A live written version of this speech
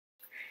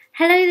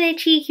Hello there,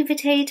 cheeky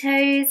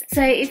potatoes.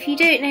 So if you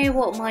don't know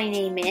what my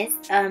name is,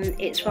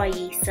 it's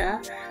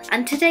Raisa,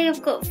 and today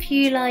I've got a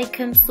few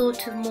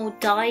sort of more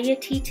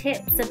diety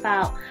tips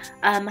about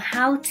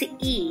how to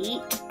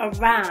eat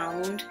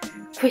around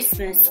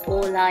Christmas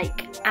or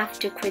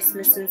after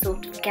Christmas and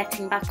sort of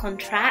getting back on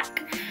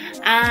track.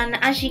 And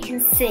as you can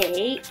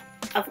see,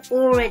 I've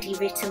already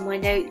written my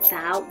notes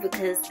out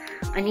because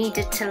I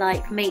needed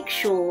to make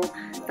sure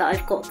that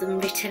I've got them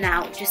written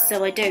out just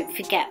so I don't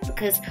forget,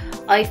 because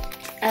I've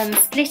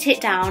split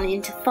it down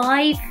into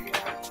five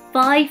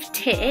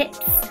tips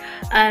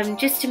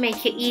just to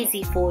make it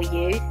easy for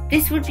you.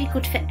 This would be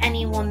good for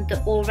anyone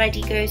that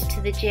already goes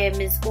to the gym,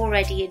 is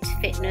already into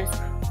fitness,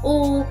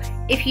 or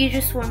if you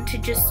just want to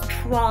just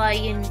try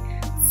and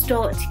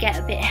start to get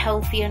a bit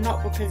healthier,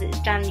 not because it's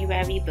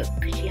January but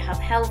because you have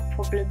health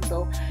problems,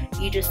 or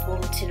you just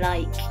want to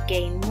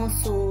gain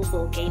muscles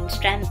or gain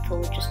strength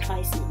or just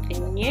try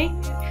something new.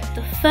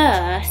 The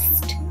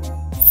first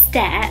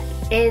step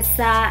is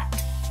that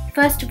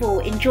first of all,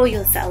 enjoy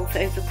yourself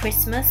over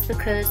Christmas,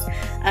 because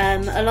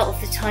a lot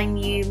of the time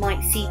you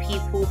might see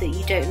people that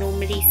you don't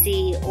normally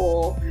see,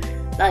 or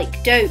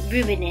don't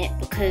ruin it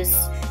because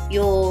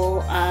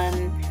you're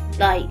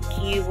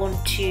you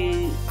want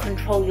to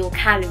control your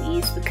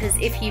calories, because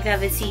if you've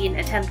ever seen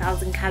a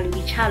 10,000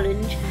 calorie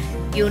challenge,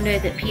 you'll know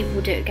that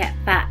people don't get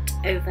fat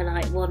over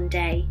one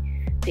day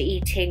for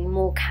eating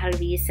more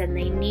calories than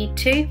they need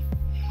to.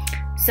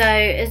 So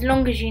as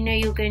long as you know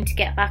you're going to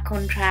get back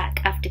on track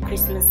after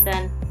Christmas,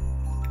 then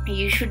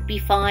you should be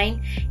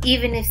fine.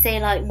 Even if say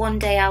one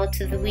day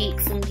out of the week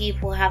some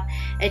people have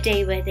a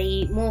day where they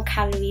eat more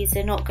calories,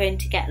 they're not going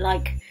to get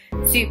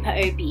super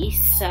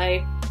obese.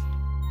 So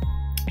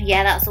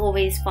yeah, that's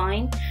always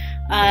fine.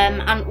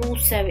 And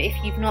also if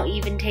you've not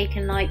even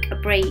taken a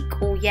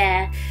break, or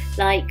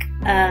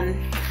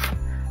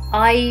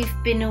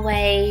I've been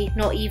away,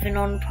 not even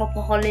on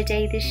proper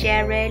holiday this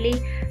year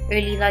really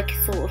a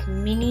sort of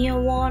mini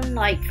one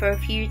for a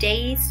few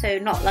days, so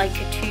not a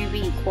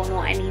 2-week one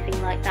or anything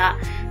like that.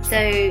 So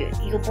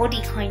your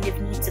body kind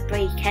of needs a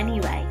break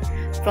anyway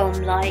from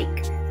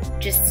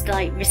just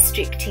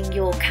restricting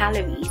your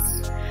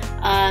calories.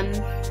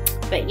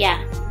 But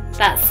yeah,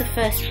 that's the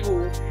first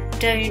rule.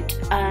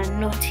 Don't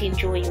not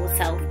enjoy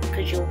yourself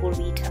because you're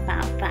worried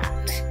about that.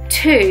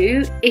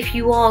 2, if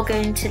you are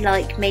going to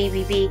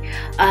maybe be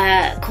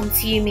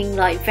consuming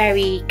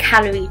very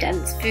calorie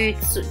dense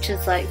foods, such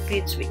as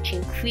foods rich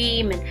in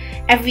cream and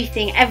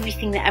everything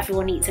that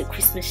everyone eats at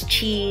Christmas,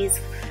 cheese,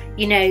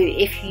 you know,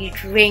 if you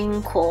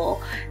drink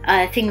or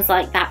things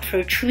like that for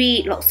a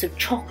treat, lots of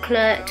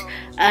chocolate,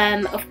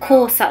 of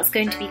course that's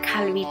going to be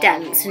calorie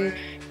dense, and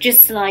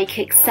just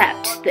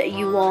accept that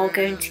you are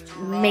going to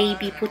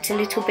maybe put a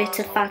little bit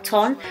of fat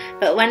on.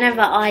 But whenever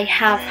I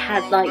have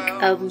had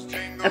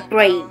a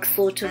break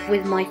sort of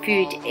with my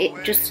food,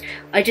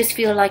 I just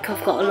feel I've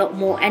got a lot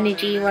more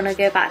energy when I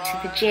go back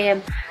to the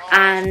gym,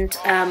 and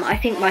I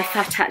think my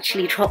fat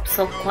actually drops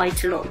off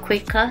quite a lot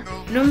quicker.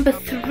 Number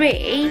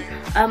 3,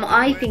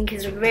 I think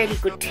is a really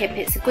good tip.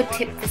 It's a good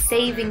tip for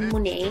saving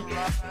money,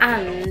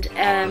 and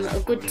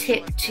a good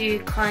tip to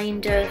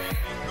kind of,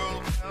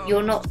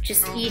 you're not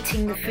just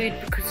eating the food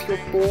because you're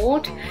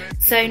bored.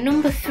 So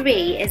number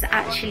 3 is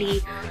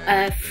actually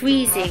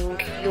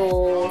freezing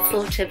your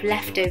sort of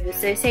leftovers.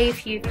 So say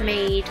if you've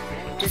made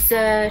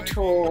dessert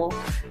or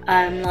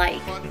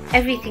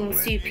everything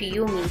super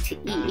yummy to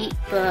eat,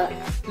 but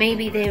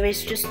maybe there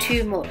is just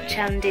too much,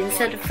 and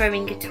instead of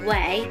throwing it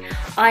away,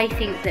 I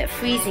think that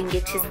freezing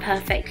it is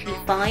perfectly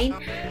fine.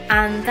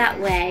 And that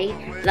way,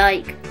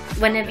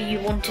 whenever you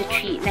want to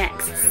treat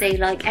next, say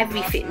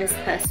every fitness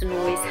person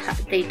always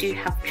they do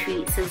have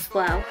treats as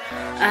well,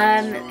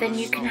 then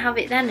you can have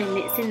it then, and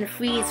it's in the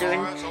freezer,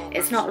 and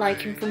it's not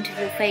in front of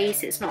your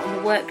face, it's not on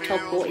the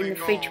worktop or in the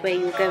fridge where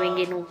you're going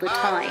in all the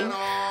time.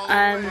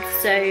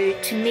 So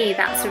to me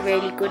that's a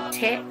really good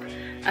tip,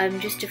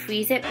 just to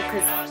freeze it,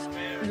 because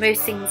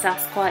most things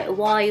last quite a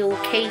while.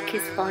 Cake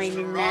is fine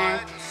in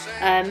there,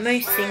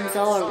 most things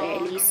are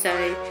really,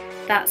 so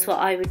that's what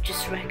I would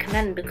just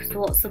recommend, because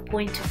what's the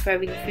point of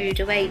throwing food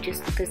away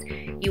just because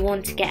you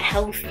want to get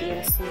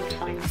healthier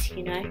sometimes,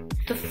 you know.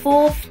 The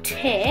 4th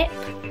tip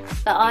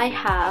that I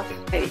have,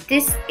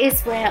 this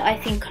is where I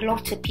think a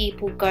lot of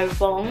people go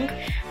wrong,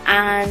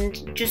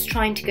 and just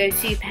trying to go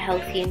super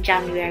healthy in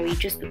January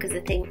just because they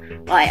think,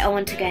 right, I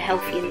want to go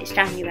healthy and it's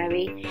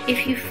January.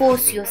 If you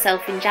force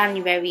yourself in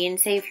January, and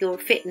say if you're a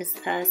fitness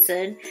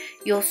person,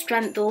 your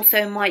strength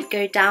also might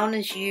go down,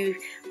 as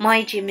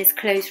my gym is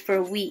closed for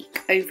a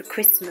week over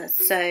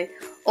Christmas, so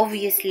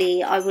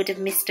obviously I would have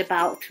missed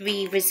about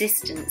 3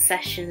 resistance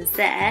sessions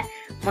there.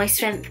 My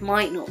strength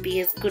might not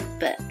be as good,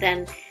 but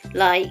then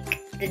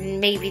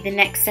maybe the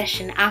next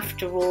session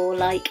after, or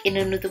in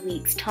another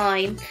week's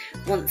time,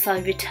 once I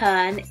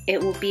return, it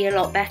will be a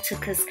lot better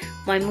because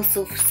my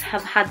muscles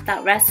have had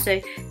that rest. So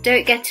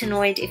don't get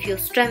annoyed if your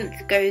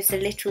strength goes a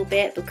little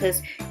bit,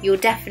 because you'll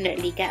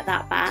definitely get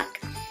that back.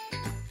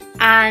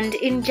 And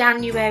in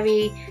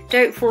January,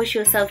 don't force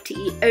yourself to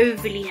eat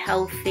overly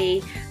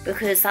healthy,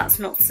 because that's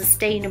not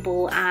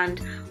sustainable, and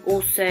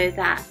also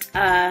that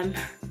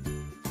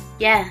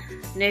yeah,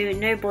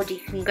 nobody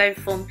can go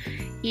from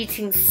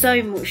eating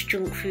so much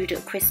junk food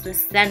at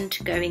Christmas then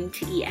to going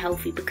to eat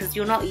healthy, because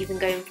you're not even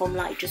going from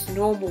like just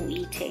normal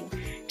eating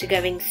to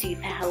going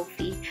super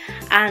healthy.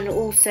 And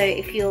also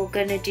if you're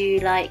gonna do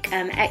like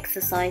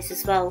exercise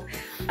as well,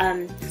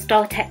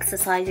 start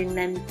exercising,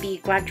 then be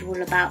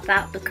gradual about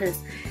that, because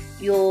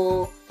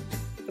you're,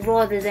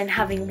 rather than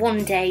having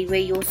one day where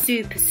you're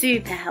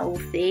super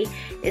healthy,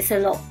 it's a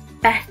lot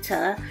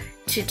better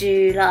to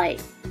do like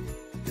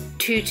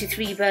 2 to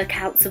 3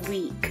 workouts a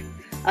week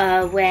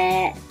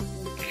where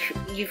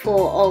you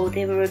thought, oh,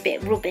 they were a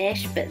bit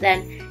rubbish, but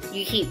then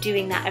you keep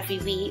doing that every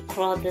week,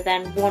 rather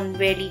than one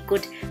really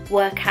good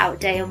workout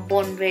day and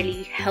one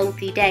really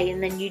healthy day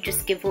and then you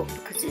just give up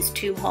because it's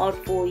too hard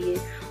for you,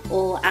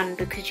 and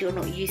because you're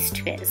not used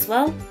to it as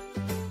well.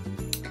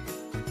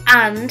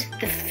 And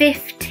the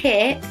 5th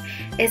tip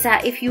is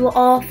that if you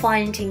are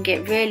finding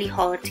it really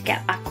hard to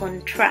get back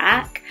on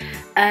track,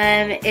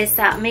 is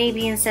that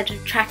maybe instead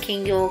of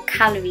tracking your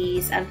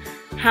calories and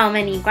how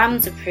many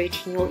grams of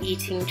protein you're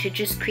eating, to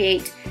just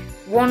create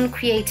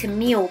a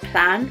meal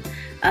plan.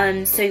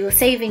 So you're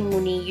saving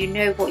money, you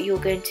know what you're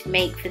going to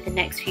make for the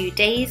next few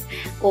days,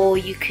 or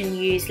you can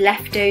use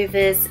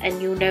leftovers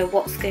and you'll know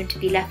what's going to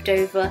be left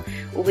over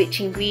or which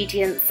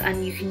ingredients,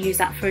 and you can use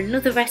that for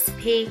another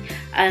recipe.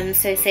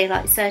 So say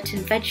like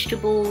certain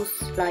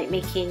vegetables, like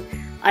making,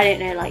 I don't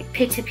know, like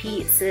pita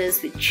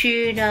pizzas with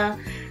tuna,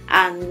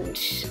 and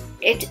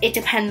it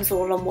depends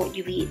all on what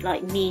you eat,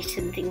 like meat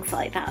and things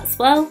like that as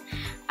well.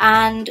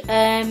 And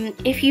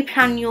if you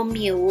plan your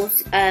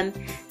meals,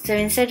 so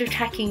instead of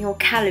tracking your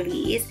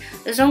calories,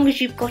 as long as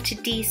you've got a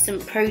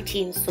decent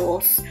protein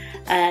source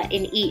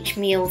in each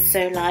meal,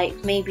 so like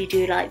maybe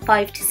do like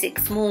 5 to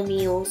 6 small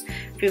meals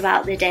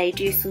throughout the day,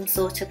 do some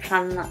sort of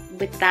plan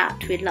with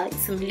that, with like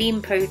some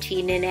lean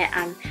protein in it,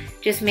 and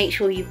just make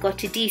sure you've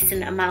got a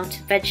decent amount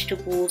of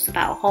vegetables,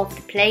 about half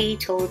the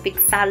plate, or a big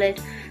salad,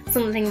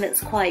 something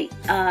that's quite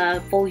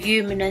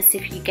voluminous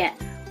if you get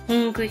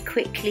hungry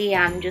quickly,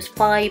 and just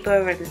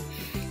fibre and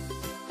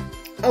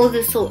all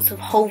the sorts of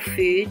whole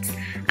foods.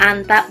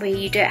 And that way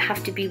you don't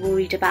have to be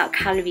worried about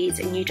calories,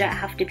 and you don't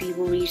have to be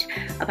worried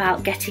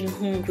about getting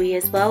hungry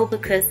as well,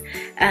 because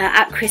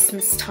at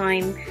Christmas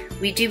time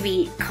we do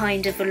eat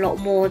kind of a lot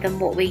more than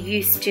what we're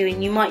used to,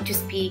 and you might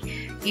just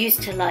be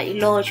used to like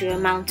larger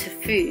amount of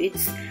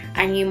foods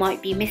and you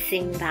might be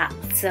missing that.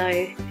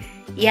 So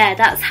yeah,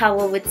 that's how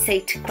I would say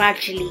to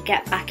gradually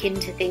get back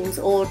into things,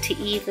 or to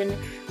even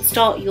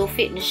start your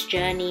fitness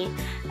journey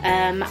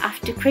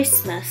after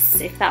Christmas,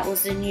 if that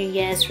was a New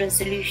Year's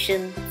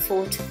resolution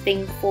sort of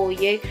thing for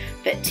you,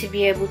 but to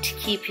be able to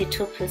keep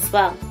it up as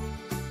well.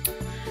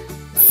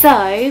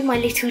 So my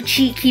little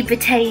cheeky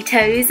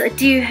potatoes, I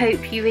do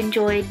hope you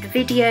enjoyed the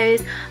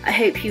videos. I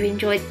hope you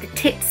enjoyed the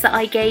tips that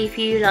I gave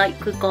you,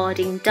 like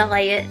regarding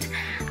diet.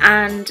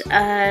 And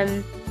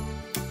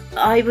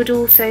I would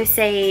also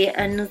say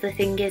another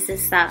thing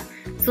is that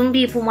some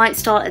people might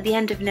start at the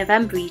end of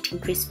November eating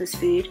Christmas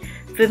food.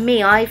 For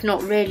me, I've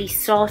not really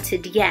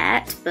started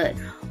yet, but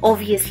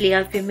obviously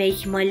I've been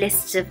making my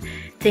list of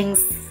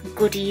things,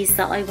 goodies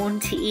that I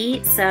want to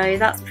eat, so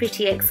that's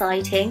pretty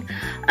exciting.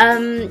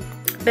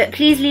 But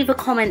please leave a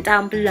comment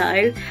down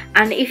below,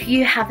 and if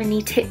you have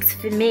any tips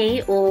for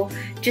me, or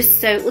just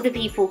so other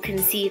people can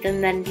see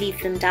them, then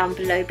leave them down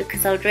below,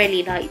 because I'd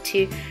really like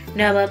to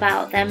know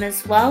about them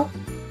as well.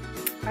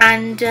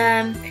 And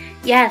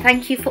yeah,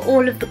 thank you for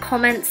all of the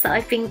comments that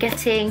I've been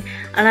getting,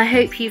 and I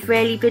hope you've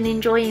really been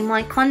enjoying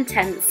my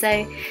content.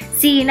 So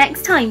see you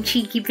next time,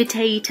 cheeky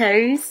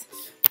potatoes.